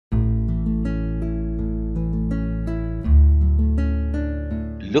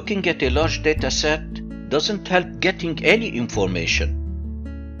Looking at a large data set doesn't help getting any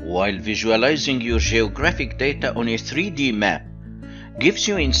information, while visualizing your geographic data on a 3D map gives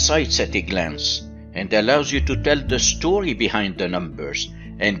you insights at a glance and allows you to tell the story behind the numbers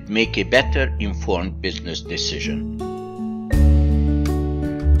and make a better informed business decision.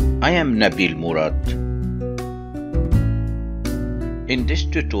 I am Nabil Murad. In this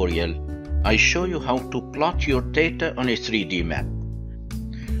tutorial, I show you how to plot your data on a 3D map,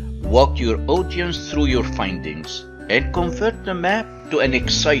 walk your audience through your findings, and convert the map to an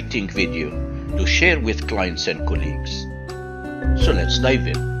exciting video to share with clients and colleagues. So let's dive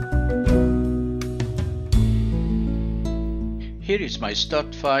in. Here is my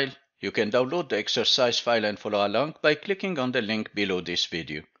start file. You can download the exercise file and follow along by clicking on the link below this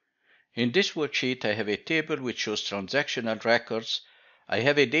video. In this worksheet, I have a table which shows transactional records. I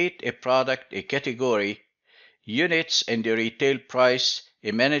have a date, a product, a category, units and a retail price,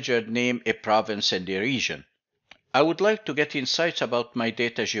 a manager name, a province, and a region. I would like to get insights about my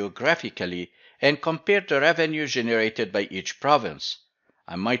data geographically and compare the revenue generated by each province.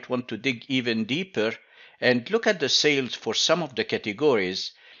 I might want to dig even deeper and look at the sales for some of the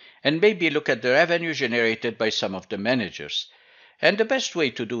categories and maybe look at the revenue generated by some of the managers. And the best way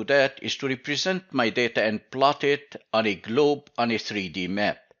to do that is to represent my data and plot it on a globe on a 3D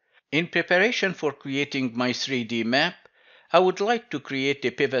map. In preparation for creating my 3D map, I would like to create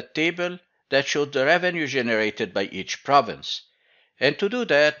a pivot table that shows the revenue generated by each province. And to do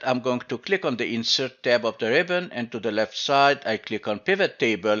that, I'm going to click on the Insert tab of the ribbon, and to the left side, I click on Pivot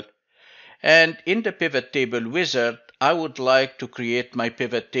Table. And in the Pivot Table wizard, I would like to create my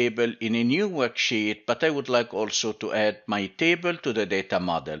pivot table in a new worksheet, but I would like also to add my table to the data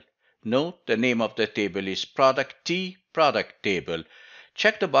model. Note the name of the table is Product T Product Table.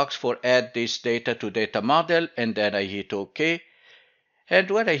 Check the box for Add this data to data model, and then I hit OK.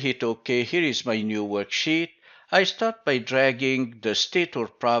 And when I hit OK, here is my new worksheet. I start by dragging the state or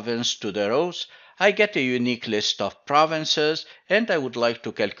province to the rows. I get a unique list of provinces, and I would like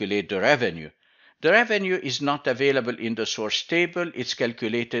to calculate the revenue. The revenue is not available in the source table. It's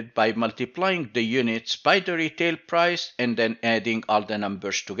calculated by multiplying the units by the retail price and then adding all the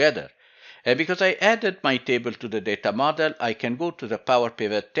numbers together. And because I added my table to the data model, I can go to the Power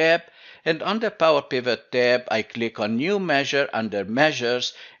Pivot tab, and on the Power Pivot tab, I click on New Measure under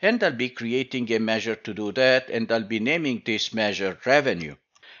Measures, and I'll be creating a measure to do that, and I'll be naming this measure Revenue.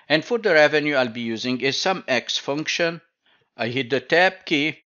 And for the revenue, I'll be using a SumX function. I hit the Tab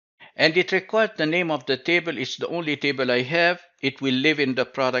key, and it requires the name of the table. It's the only table I have. It will live in the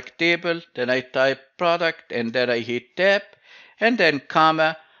product table. Then I type product, and then I hit Tab, and then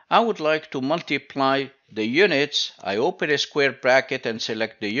comma. I would like to multiply the units. I open a square bracket and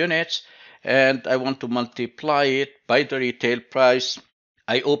select the units, and I want to multiply it by the retail price.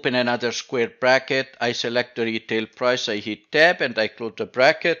 I open another square bracket, I select the retail price, I hit Tab, and I close the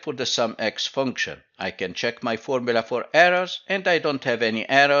bracket for the SumX function. I can check my formula for errors, and I don't have any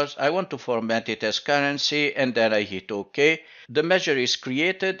errors. I want to format it as currency, and then I hit OK. The measure is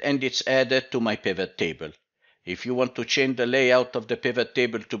created, and it's added to my pivot table. If you want to change the layout of the pivot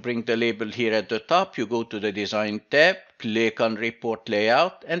table to bring the label here at the top, you go to the Design tab, click on Report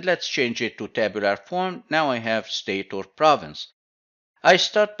Layout, and let's change it to tabular form. Now I have state or province. I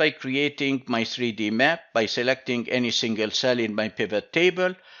start by creating my 3D map by selecting any single cell in my pivot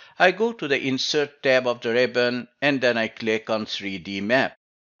table. I go to the Insert tab of the ribbon, and then I click on 3D map.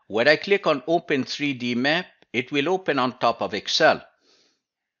 When I click on Open 3D map, it will open on top of Excel.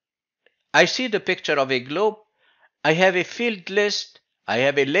 I see the picture of a globe. I have a field list, I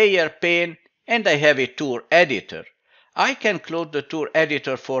have a layer pane, and I have a tour editor. I can close the tour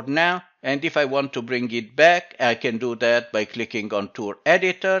editor for now, and if I want to bring it back, I can do that by clicking on Tour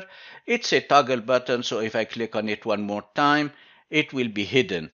Editor. It's a toggle button, so if I click on it one more time, it will be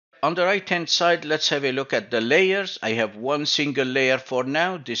hidden. On the right-hand side, let's have a look at the layers. I have one single layer for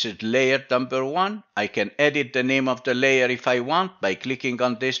now. This is layer number 1. I can edit the name of the layer if I want by clicking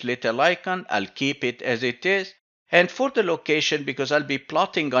on this little icon. I'll keep it as it is. And for the location, because I'll be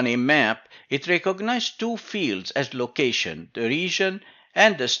plotting on a map, it recognizes two fields as location, the region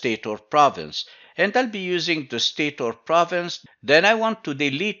and the state or province. And I'll be using the state or province. Then I want to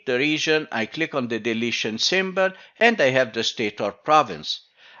delete the region. I click on the deletion symbol, and I have the state or province.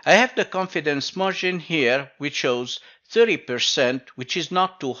 I have the confidence margin here, which shows 30%, which is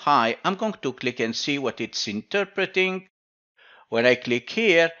not too high. I'm going to click and see what it's interpreting. When I click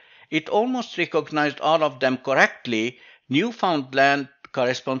here, it almost recognized all of them correctly. Newfoundland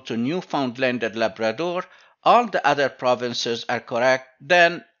corresponds to Newfoundland and Labrador. All the other provinces are correct.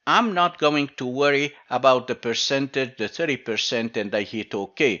 Then I'm not going to worry about the percentage, the 30%, and I hit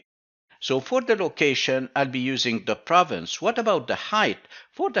OK. So for the location, I'll be using the province. What about the height?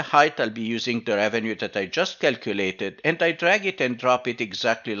 For the height, I'll be using the revenue that I just calculated, and I drag it and drop it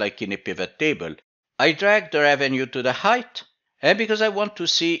exactly like in a pivot table. I drag the revenue to the height, and because I want to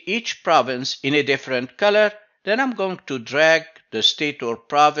see each province in a different color, then I'm going to drag the state or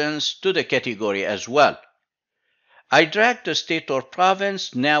province to the category as well. I drag the state or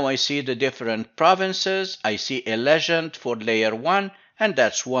province, now I see the different provinces, I see a legend for layer 1, and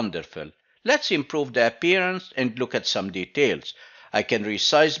that's wonderful. Let's improve the appearance and look at some details. I can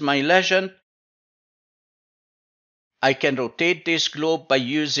resize my legend. I can rotate this globe by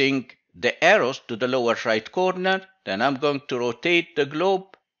using the arrows to the lower right corner. Then I'm going to rotate the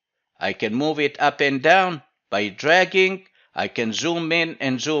globe. I can move it up and down by dragging. I can zoom in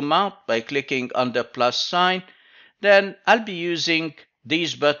and zoom out by clicking on the plus sign. Then I'll be using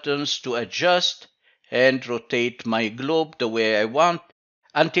these buttons to adjust and rotate my globe the way I want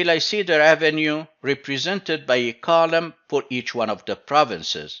until I see the revenue represented by a column for each one of the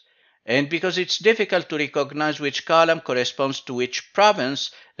provinces. And because it's difficult to recognize which column corresponds to which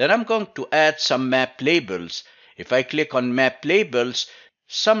province, then I'm going to add some map labels. If I click on map labels,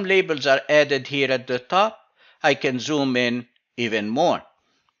 some labels are added here at the top. I can zoom in even more.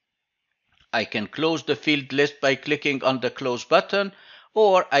 I can close the field list by clicking on the close button,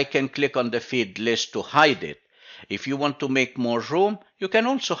 or I can click on the field list to hide it. If you want to make more room, you can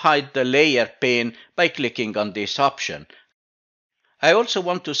also hide the layer pane by clicking on this option. I also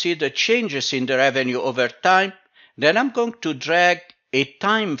want to see the changes in the revenue over time. Then I'm going to drag a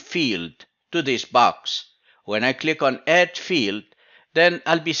time field to this box. When I click on Add Field, then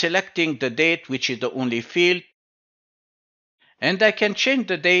I'll be selecting the date, which is the only field. And I can change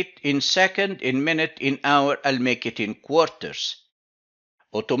the date in second, in minute, in hour. I'll make it in quarters.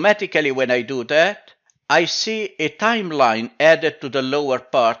 Automatically, when I do that, I see a timeline added to the lower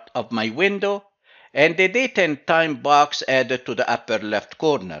part of my window and a date and time box added to the upper left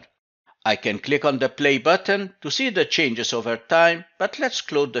corner. I can click on the play button to see the changes over time, but let's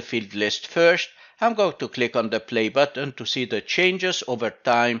close the field list first. I'm going to click on the play button to see the changes over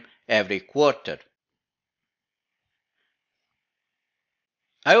time every quarter.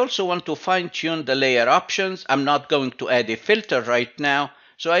 I also want to fine-tune the layer options. I'm not going to add a filter right now,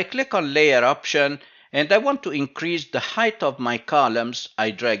 so I click on layer option and I want to increase the height of my columns.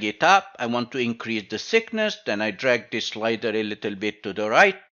 I drag it up. I want to increase the thickness, then I drag this slider a little bit to the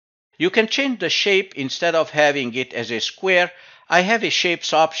right. You can change the shape. Instead of having it as a square, I have a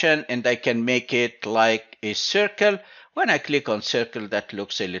shapes option and I can make it like a circle. When I click on circle, that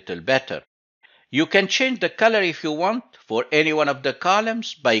looks a little better. You can change the color if you want for any one of the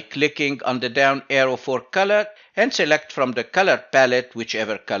columns by clicking on the down arrow for color and select from the color palette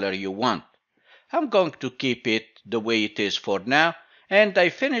whichever color you want. I'm going to keep it the way it is for now, and I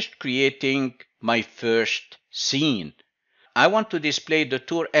finished creating my first scene. I want to display the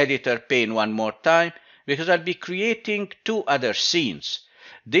tour editor pane one more time because I'll be creating two other scenes.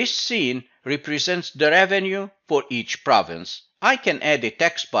 This scene represents the revenue for each province. I can add a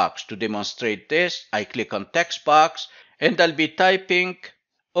text box to demonstrate this. I click on text box and I'll be typing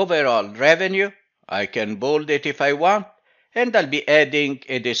overall revenue. I can bold it if I want, and I'll be adding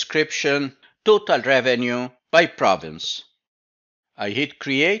a description, total revenue by province. I hit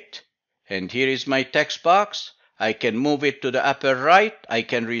create and here is my text box. I can move it to the upper right. I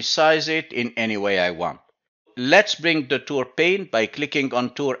can resize it in any way I want. Let's bring the tour pane by clicking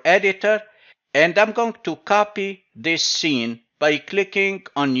on tour editor, and I'm going to copy this scene by clicking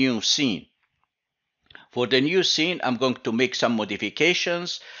on new scene. For the new scene, I'm going to make some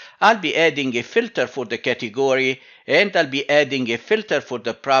modifications. I'll be adding a filter for the category and I'll be adding a filter for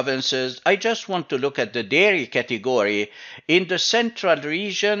the provinces. I just want to look at the dairy category in the central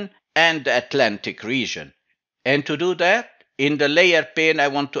region and the Atlantic region. And to do that, in the layer pane, I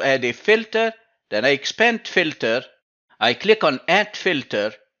want to add a filter. Then I expand filter. I click on add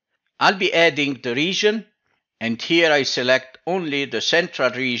filter. I'll be adding the region. And here I select only the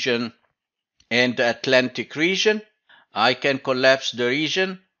central region and the Atlantic region. I can collapse the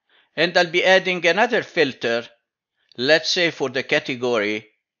region. And I'll be adding another filter, let's say for the category.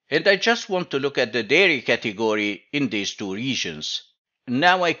 And I just want to look at the dairy category in these two regions.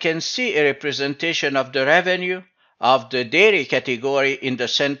 Now I can see a representation of the revenue of the dairy category in the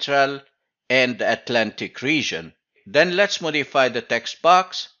central and the Atlantic region. Then let's modify the text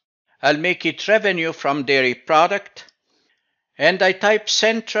box. I'll make it revenue from dairy product. And I type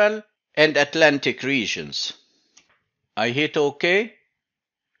central and Atlantic regions. I hit OK.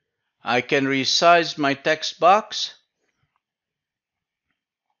 I can resize my text box.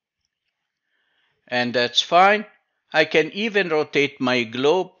 And that's fine. I can even rotate my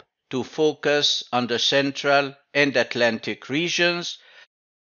globe to focus on the Central and Atlantic regions.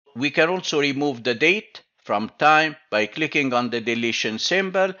 We can also remove the date from time by clicking on the deletion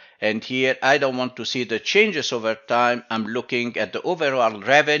symbol, and here I don't want to see the changes over time. I'm looking at the overall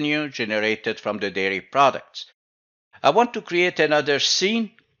revenue generated from the dairy products. I want to create another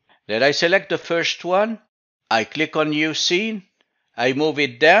scene. Then I select the first one, I click on New Scene, I move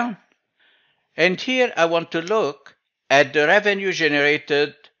it down, and here I want to look at the revenue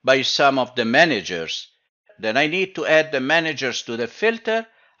generated by some of the managers. Then I need to add the managers to the filter.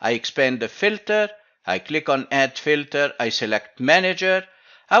 I expand the filter, I click on Add Filter, I select Manager.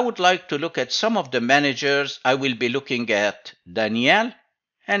 I would like to look at some of the managers. I will be looking at Danielle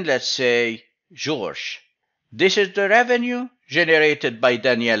and let's say George. This is the revenue generated by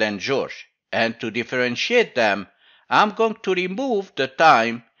Danielle and George. And to differentiate them, I'm going to remove the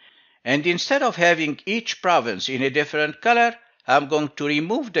time, and instead of having each province in a different color, I'm going to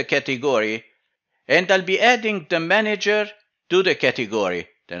remove the category, and I'll be adding the manager to the category.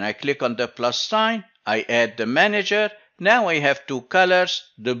 Then I click on the plus sign, I add the manager. Now I have two colors.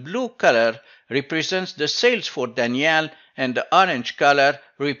 The blue color represents the sales for Danielle, and the orange color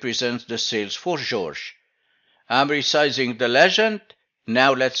represents the sales for George. I'm resizing the legend.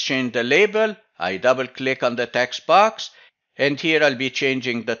 Now let's change the label. I double click on the text box, and here I'll be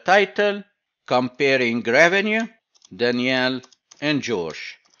changing the title, Comparing Revenue, Danielle and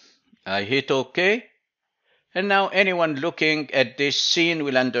George. I hit OK. And now anyone looking at this scene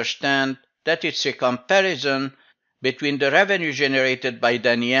will understand that it's a comparison between the revenue generated by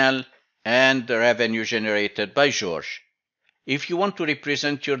Danielle and the revenue generated by George. If you want to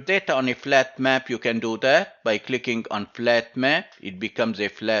represent your data on a flat map, you can do that by clicking on Flat Map. It becomes a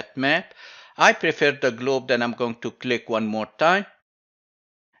flat map. I prefer the globe, then I'm going to click one more time.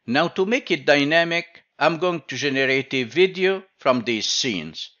 Now to make it dynamic, I'm going to generate a video from these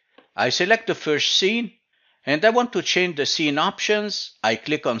scenes. I select the first scene, and I want to change the scene options. I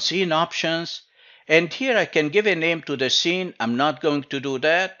click on Scene Options, and here I can give a name to the scene. I'm not going to do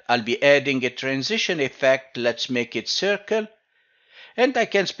that. I'll be adding a transition effect. Let's make it circle. And I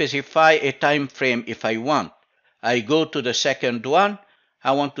can specify a time frame if I want. I go to the second one.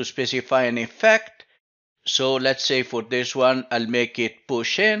 I want to specify an effect. So let's say for this one, I'll make it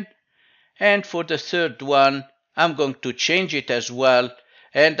push in. And for the third one, I'm going to change it as well.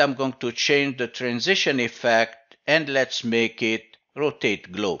 And I'm going to change the transition effect, and let's make it rotate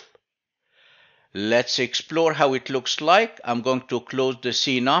globe. Let's explore how it looks like. I'm going to close the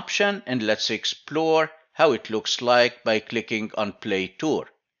scene option, and let's explore how it looks like by clicking on Play Tour.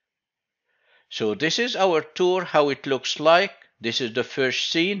 So this is our tour, how it looks like. This is the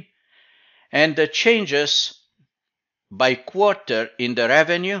first scene, and the changes by quarter in the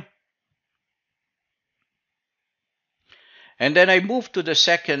revenue. And then I move to the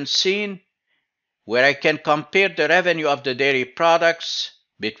second scene, where I can compare the revenue of the dairy products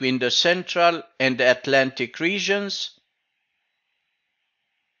between the Central and the Atlantic regions.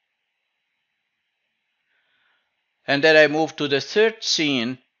 And then I move to the third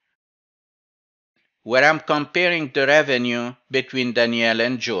scene, where I'm comparing the revenue between Danielle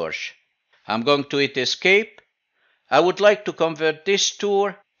and George. I'm going to hit Escape. I would like to convert this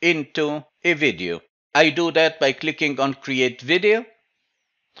tour into a video. I do that by clicking on Create Video.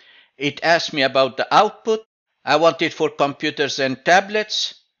 It asks me about the output. I want it for computers and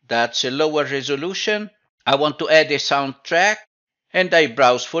tablets. That's a lower resolution. I want to add a soundtrack, and I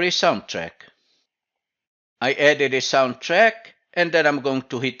browse for a soundtrack. I added a soundtrack, and then I'm going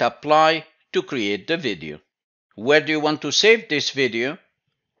to hit Apply to create the video. Where do you want to save this video?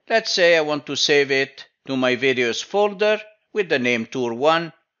 Let's say I want to save it to my videos folder with the name Tour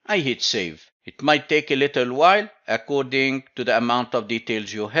 1. I hit Save. It might take a little while according to the amount of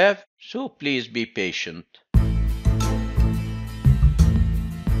details you have, so please be patient.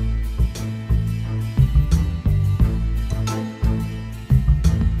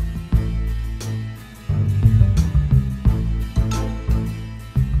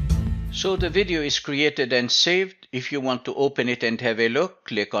 So the video is created and saved. If you want to open it and have a look,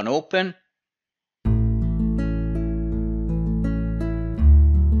 click on Open.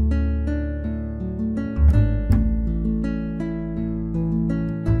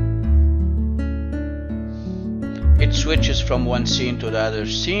 It switches from one scene to the other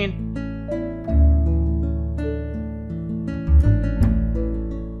scene.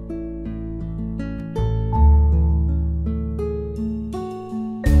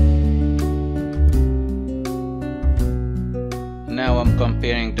 Now I'm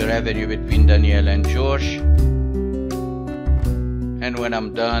comparing the revenue between Danielle and George. And when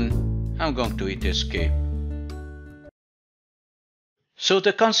I'm done, I'm going to hit escape. So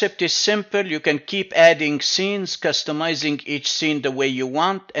the concept is simple. You can keep adding scenes, customizing each scene the way you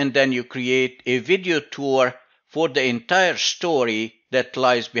want, and then you create a video tour for the entire story that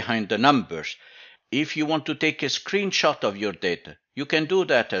lies behind the numbers. If you want to take a screenshot of your data, you can do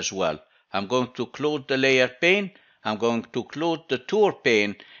that as well. I'm going to close the layer pane, I'm going to close the tour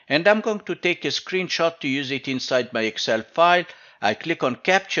pane, and I'm going to take a screenshot to use it inside my Excel file. I click on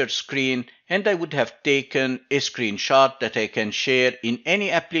capture screen, and I would have taken a screenshot that I can share in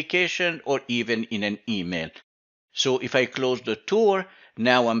any application or even in an email. So if I close the tour,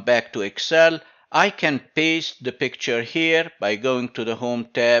 now I'm back to Excel. I can paste the picture here by going to the Home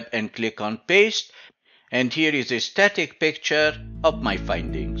tab and click on Paste. And here is a static picture of my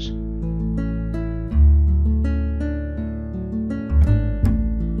findings.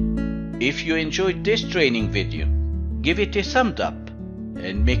 If you enjoyed this training video, give it a thumbs up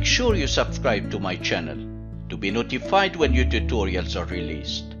and make sure you subscribe to my channel to be notified when new tutorials are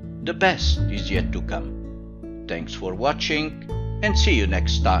released. The best is yet to come. Thanks for watching and see you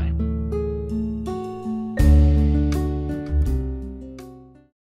next time.